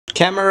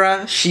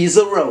Camera, she's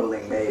a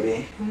rolling,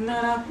 baby.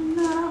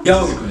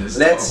 Yo,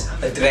 let's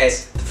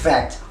address the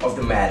fact of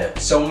the matter.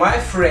 So my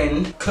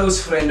friend,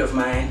 close friend of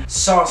mine,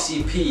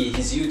 Saucy P,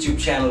 his YouTube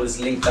channel is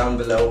linked down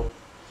below,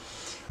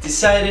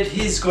 decided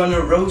he's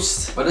gonna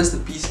roast what does the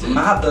P stand?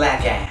 my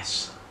black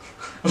ass.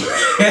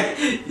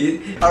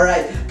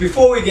 Alright,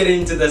 before we get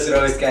into this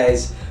roast,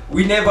 guys,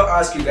 we never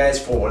ask you guys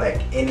for like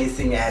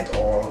anything at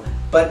all.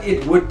 But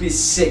it would be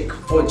sick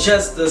for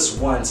just this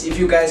once if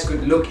you guys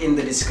could look in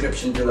the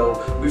description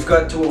below. We've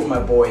got two of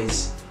my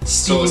boys,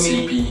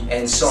 STeMie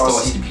and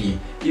Saucy P.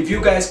 If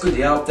you guys could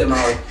help them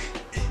out,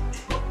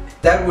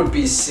 that would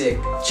be sick.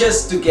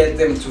 Just to get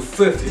them to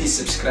 50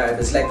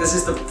 subscribers. Like, this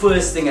is the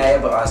first thing I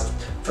ever asked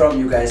from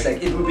you guys.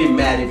 Like, it would be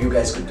mad if you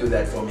guys could do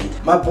that for me.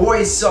 My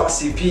boy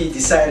Saucy P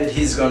decided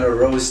he's gonna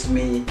roast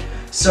me.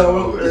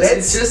 So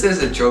it's just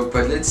as a joke,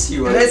 but let's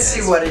see what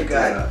he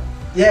got.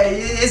 Yeah,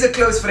 he's a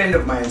close friend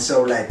of mine,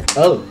 so like...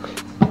 Oh.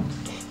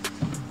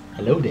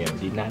 Hello there,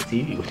 did not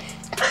see you.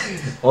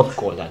 Of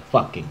course I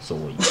fucking saw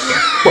you.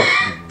 Fuck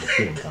you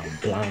think I'm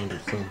blind or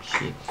some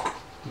shit.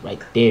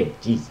 Right there,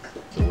 jeez.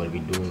 So what are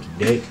we doing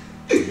today?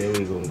 Today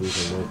we're gonna do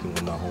some working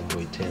with my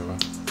homeboy Terra.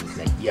 He's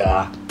like,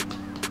 yeah.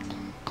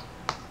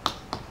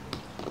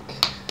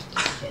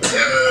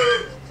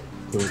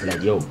 He was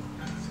like, yo.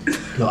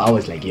 No, I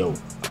was like, yo.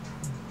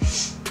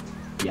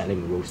 Yeah, let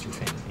me roast you,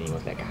 fam. And he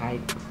was like, hi.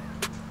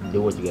 Do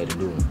what you gotta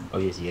do.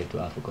 Obviously, you have to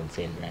ask for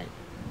consent, right?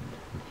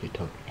 You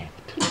don't have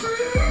to.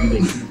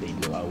 Even if they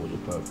know I was a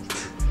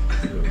purpose.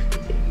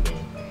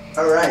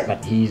 Alright.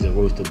 But he's a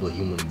roastable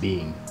human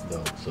being,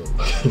 though. So,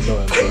 you know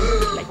what I'm saying?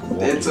 It's like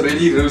that's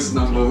already roast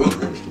number one.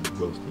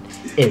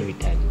 Roasted. Every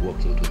time he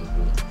walks into the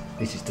room,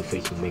 this is the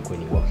face you make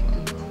when he walks into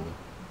the room.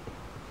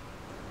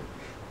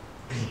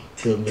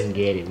 Come and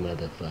get it,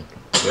 motherfucker.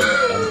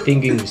 But I'm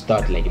thinking we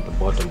start like at the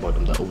bottom.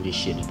 The oldest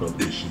shit is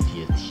probably the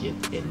shittiest shit.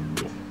 And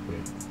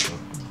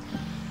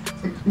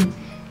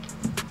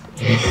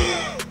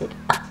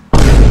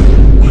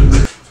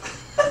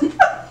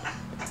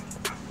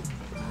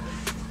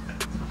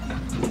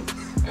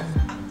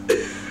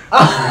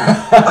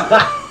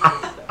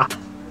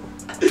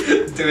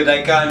dude,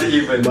 I can't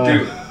even my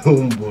do.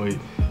 homeboy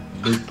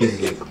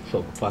looking like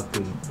some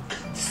fucking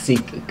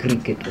sick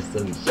cricket or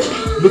some shit.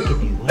 Look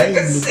at you. Where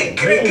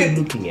are you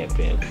looking at,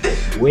 fam?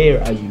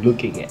 Where are you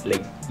looking at?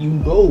 Like, you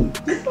know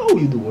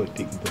you the one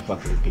taking the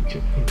fucking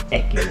picture,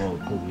 acting all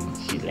cool and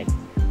shit. Like,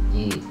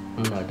 yeah,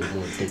 I'm not the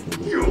one taking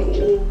this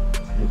picture.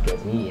 Look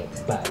at me,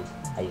 everybody.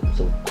 I am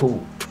so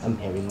cool. I'm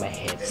having my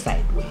head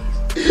sideways.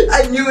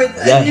 I knew it.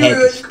 Your head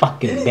is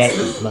fucking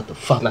backwards,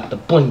 motherfucker. Not the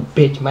point,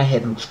 bitch. My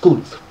head looks cool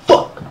as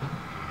fuck.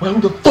 Well,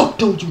 who the fuck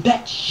told you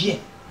that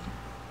shit?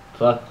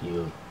 Fuck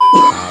you.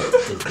 Alright,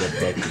 let's get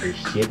back to this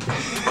shit.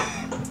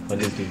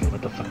 Honestly,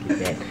 what the fuck is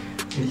that?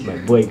 My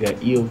boy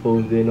got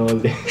earphones and all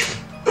that.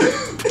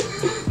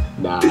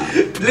 Nah.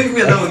 Leave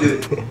me alone,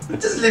 dude.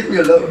 Just leave me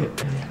alone.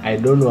 I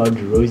don't know how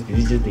to roast it.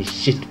 It's just the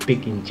shit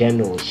pick in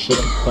general. Shit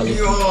quality.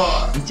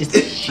 It's just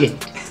the shit.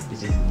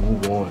 Let's just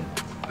move on.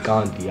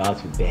 Can't be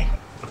out with that.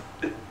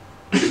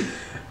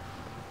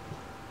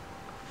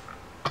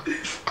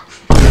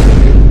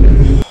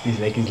 He's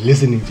like, he's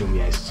listening to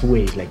me. I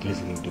swear he's like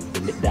listening to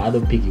me. The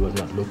other pig, he was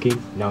not looking.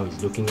 Now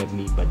he's looking at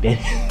me, but then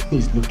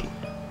he's looking.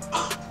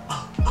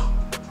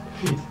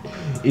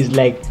 It's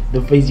like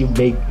the face you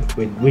make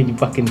when you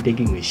fucking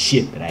taking a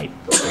shit, right?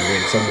 And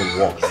when someone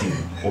walks in,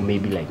 or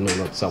maybe like, no,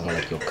 not someone,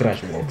 like your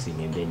crush walks in,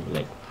 and then you're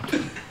like,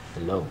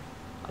 hello,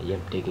 I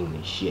am taking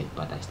a shit,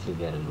 but I still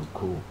gotta look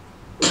cool.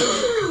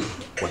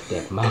 What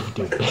that mouth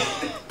do?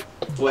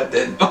 What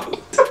that mouth?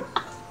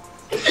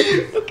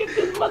 Look at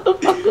this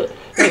motherfucker.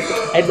 Like,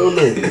 I don't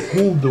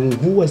know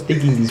who was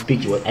taking this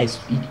picture.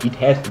 It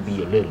has to be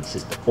your little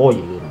sister or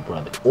your little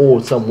brother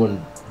or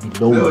someone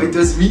below. No, it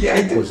was me.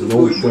 I because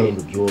no friend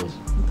of yours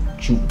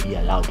should be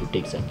allowed to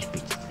take such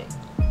pictures.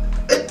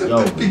 I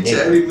took the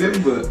picture. I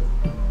remember.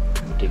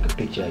 You take a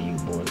picture of you,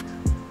 boy.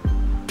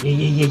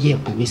 Yeah.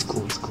 But let's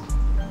go.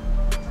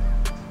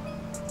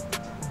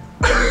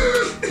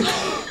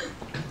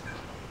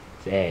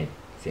 Sad.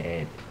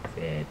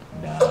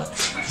 Nah,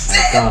 I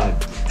can't.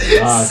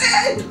 Nah,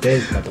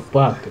 this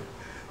motherfucker.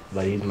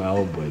 But he's my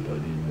own boy, though.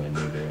 This is my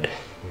nigga,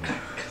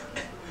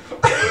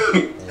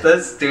 right?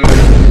 That's stupid.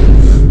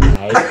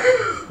 Right?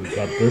 We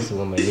got this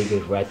one. My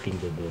nigga's rapping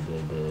the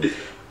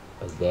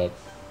what's that?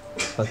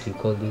 What you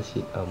call this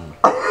shit?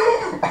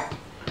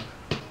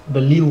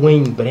 The Lil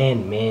Wayne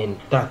brand, man.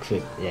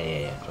 Toxic.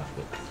 Yeah.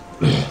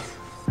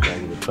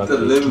 Toxic. The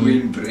Lil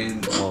Wayne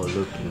brand. Oh,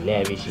 looking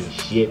lavish and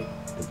shit.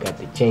 We got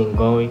the chain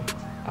going.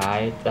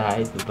 Alright,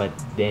 but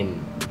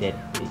then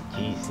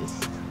Jesus.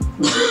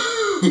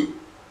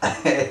 I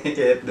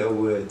have no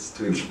words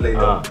to explain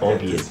that.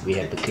 Obvious. We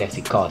have the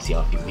classic car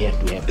selfie. We have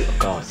to have a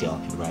car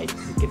selfie, right?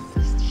 Look at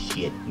this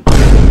shit.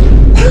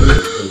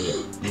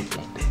 Look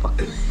like the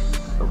fucking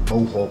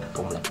mohawk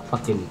from like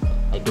fucking.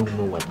 I don't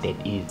know what that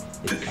is.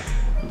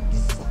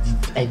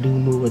 I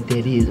don't know what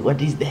that is.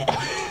 What is that?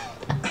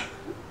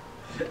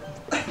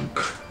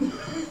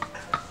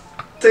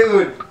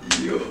 Dude,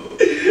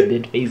 Then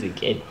that face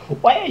again.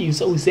 Why are you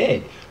so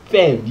sad?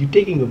 Fam, you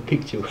taking a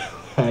picture.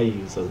 Why are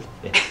you so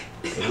sad?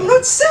 I'm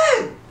not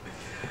sad.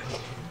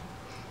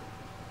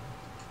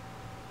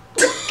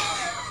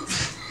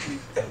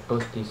 I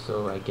post this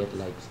so I get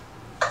likes.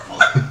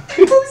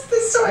 Post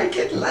this so I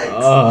get likes.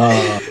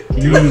 Oh,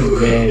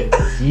 jeez, man.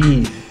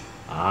 Jeez.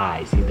 Ah,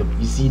 I see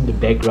you see in the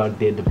background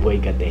there, the boy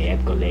got the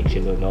hat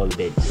collection and all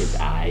that shit.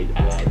 I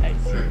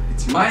see.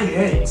 It's my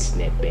head.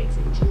 Snapbacks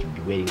and shit. You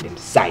be wearing them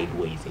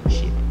sideways and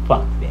shit.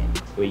 Fuck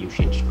that. Wear your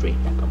shit straight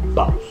like a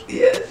boss.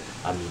 Yeah.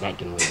 I mean, I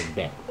can wear them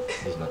back.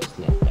 It's not a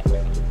snapback. I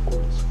look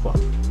cool as fuck.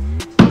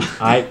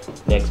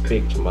 Alright, next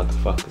picture,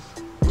 motherfuckers.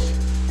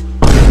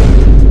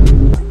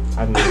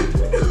 I mean,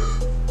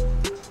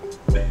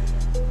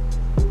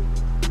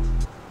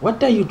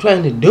 what are you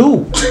trying to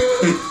do?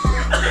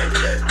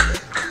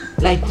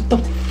 Like, what the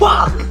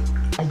fuck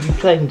are you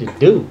trying to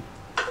do?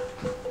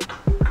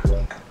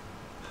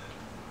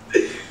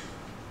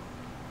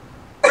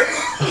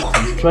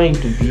 Trying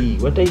to be?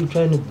 What are you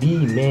trying to be,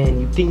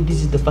 man? You think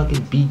this is the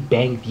fucking Big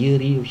Bang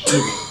Theory or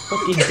shit?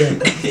 What is that?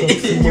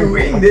 You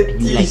wearing that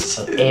you like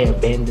t-shirt. an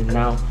airbender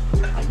now?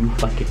 Are you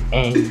fucking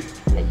Ang?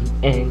 Are you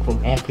Ang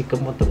from Africa,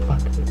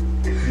 motherfucker?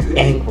 You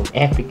Ang from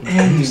Africa?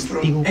 Ang You from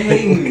steal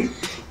Ang.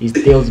 He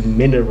steals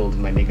minerals,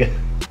 my nigga.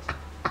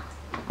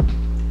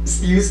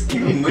 You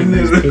steal He's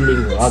minerals.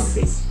 stealing rocks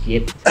and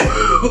shit.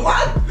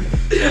 What?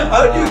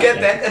 How do you get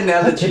that What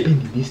analogy?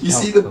 happened in this You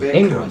town? see the Ang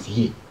background? was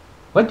here.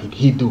 What did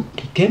he do?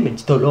 He came and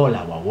stole all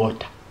our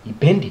water. He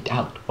burned it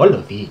out, all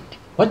of it.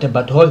 What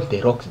about all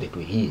the rocks that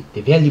were here?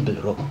 The valuable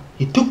rock.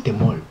 He took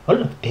them all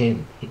of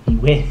them. He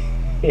went.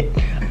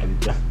 I'm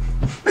done.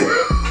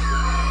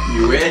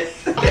 You went.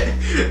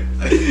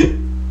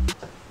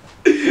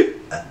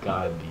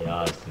 God be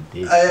asked to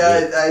this.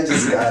 I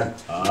just got.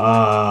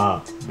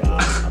 Ah, nah,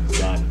 I'm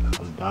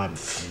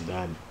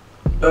done.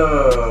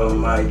 Oh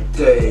my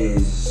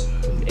days.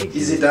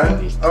 Is it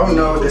done? Oh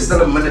no, there's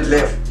still a minute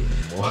left.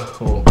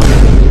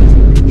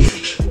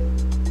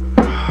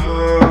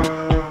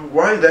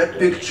 Why that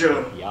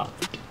picture? Yeah.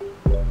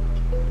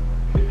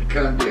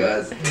 Can't be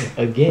us.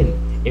 Again,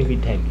 every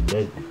time he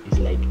does it, it's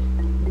like,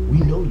 we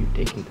know you're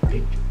taking the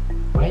picture.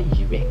 Why are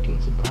you acting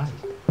surprised?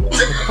 What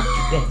the fuck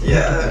is that?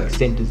 Yeah. Like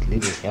Santa's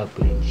little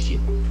helper and shit.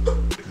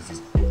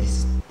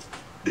 This.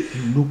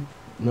 You look.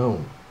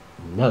 No.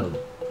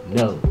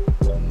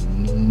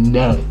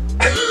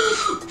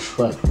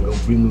 Fuck, I'm gonna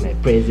bring my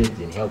presents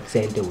and help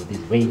Santa with his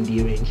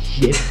reindeer and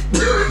shit.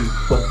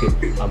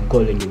 Fucking, I'm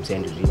calling him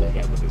Santa's little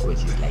helper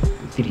because he's like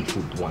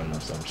 3'1" or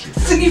some shit.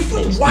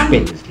 3'1"?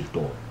 Stupendously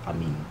tall. I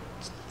mean,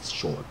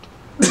 short.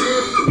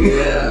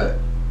 Yeah.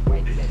 Why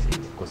did I say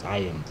that? Because I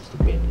am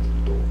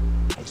stupendously tall,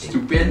 I think,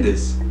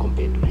 Stupendous.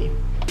 compared to him.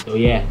 So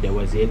yeah, that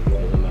was it.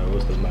 That was my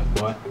roast of my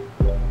boy.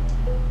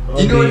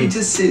 You know what Okay. he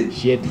just said?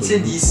 Shit He for said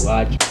you he's. to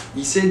watch.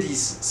 He said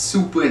he's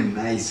super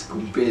nice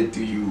compared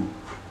to you.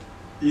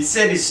 He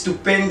said he's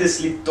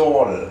stupendously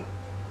tall.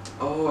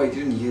 Oh, I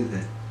didn't hear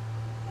that.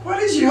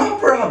 What is your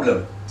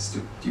problem?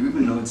 Do you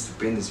even know what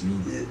stupendous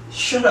means?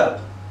 Shut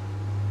up.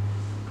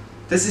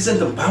 This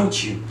isn't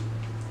about you.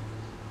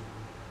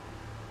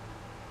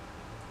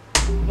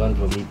 One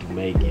for me to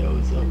make, yo.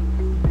 So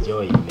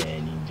enjoy it,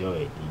 man. Enjoy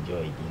it.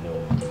 You know.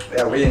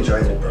 Yeah, we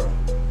enjoyed it, bro.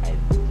 I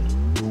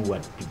do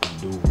what people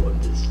do on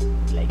this,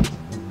 like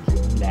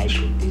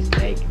or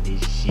dislike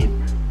this shit,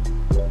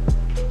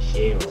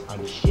 share or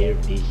unshare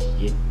this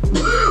shit,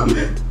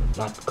 comment or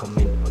not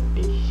comment on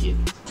this shit,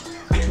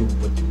 do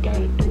what you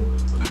gotta do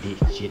on this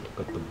shit,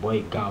 cause the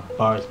boy got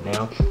bars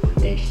now on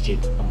this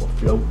shit. I'ma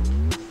float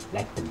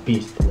like the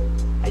beast,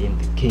 I am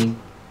the king,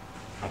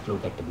 I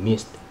float like the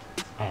mist,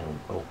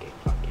 okay,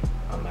 fuck it,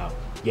 I'm out,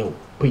 yo,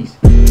 peace.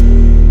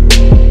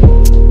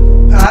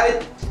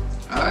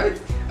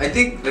 I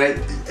think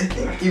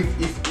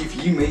if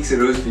he makes a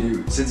roast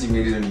video, since he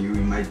made it on you, he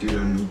might do it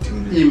on me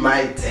too. He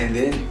might. And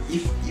then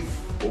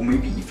or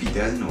maybe if he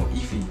doesn't, or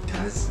if he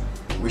does,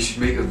 we should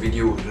make a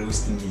video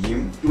roasting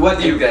him. What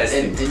do you guys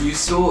and, think? And you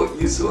saw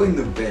in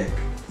the back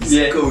his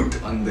Yeah.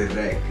 coat on the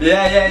rack.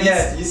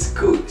 Yeah. His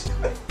coat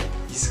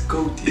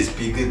is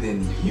bigger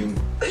than him.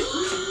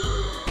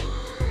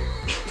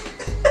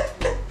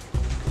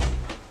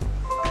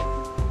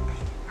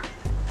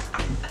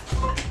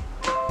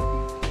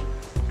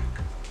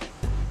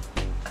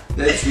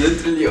 That's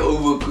literally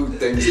overcooked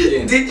times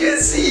 10. Did you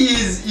see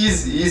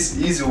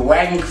his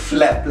wank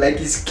flap? Like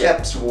his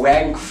cap's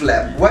wank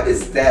flap. What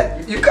is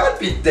that? You can't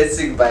be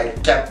dissing by a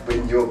cap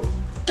when your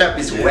cap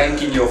is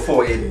wanking your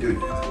forehead, dude.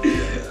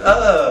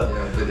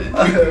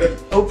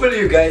 Hopefully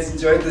you guys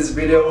enjoyed this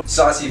video.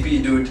 Saucy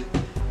P, dude.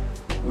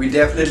 We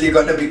definitely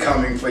gonna be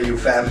coming for you,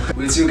 fam.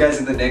 We'll see you guys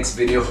in the next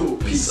video.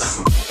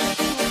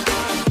 Peace.